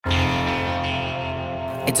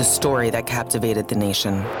It's a story that captivated the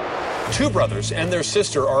nation. 2 brothers and their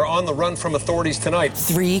sister are on the run from authorities tonight.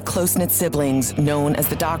 3 close-knit siblings, known as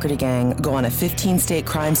the Dougherty gang, go on a 15-state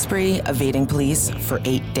crime spree, evading police for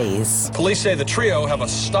 8 days. Police say the trio have a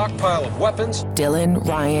stockpile of weapons. Dylan,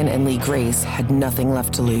 Ryan, and Lee Grace had nothing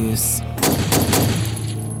left to lose.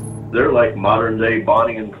 They're like modern-day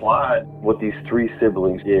Bonnie and Clyde. What these 3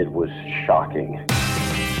 siblings did was shocking.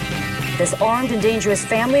 This armed and dangerous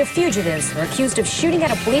family of fugitives are accused of shooting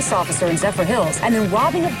at a police officer in Zephyr Hills and then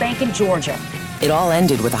robbing a bank in Georgia. It all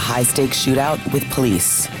ended with a high-stakes shootout with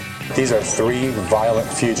police. These are 3 violent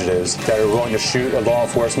fugitives that are willing to shoot at law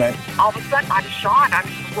enforcement. All of a sudden, I'm shot. I'm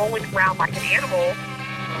just rolling around like an animal.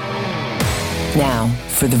 Now,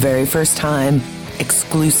 for the very first time,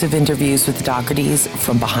 exclusive interviews with the Doughertys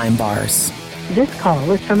from behind bars. This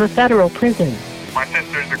call is from a federal prison. My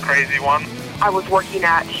sister's a crazy one. I was working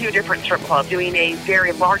at 2 different strip clubs doing a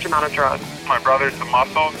very large amount of drugs. My brother's the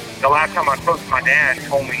muscle. The last time I spoke to my dad, he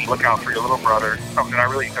told me, look out for your little brother. Something I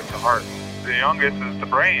really took to heart. The youngest is the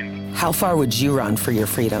brains. How far would you run for your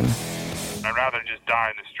freedom? I'd rather just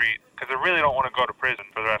die in the street because I really don't want to go to prison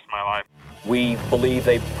for the rest of my life. We believe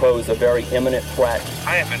they pose a very imminent threat.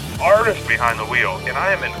 I am an artist behind the wheel, and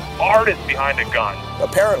I am an artist behind a gun.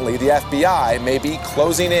 Apparently, the FBI may be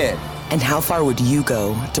closing in. And how far would you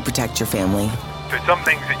go to protect your family? There's some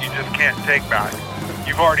things that you just can't take back.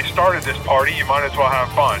 You've already started this party, you might as well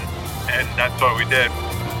have fun. And that's what we did.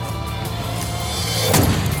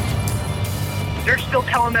 They're still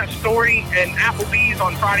telling that story in Applebee's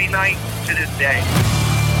on Friday night to this day.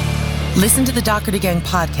 Listen to the Dougherty Gang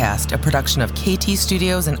podcast, a production of KT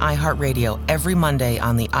Studios and iHeartRadio, every Monday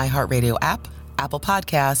on the iHeartRadio app, Apple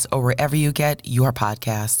Podcasts, or wherever you get your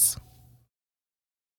podcasts.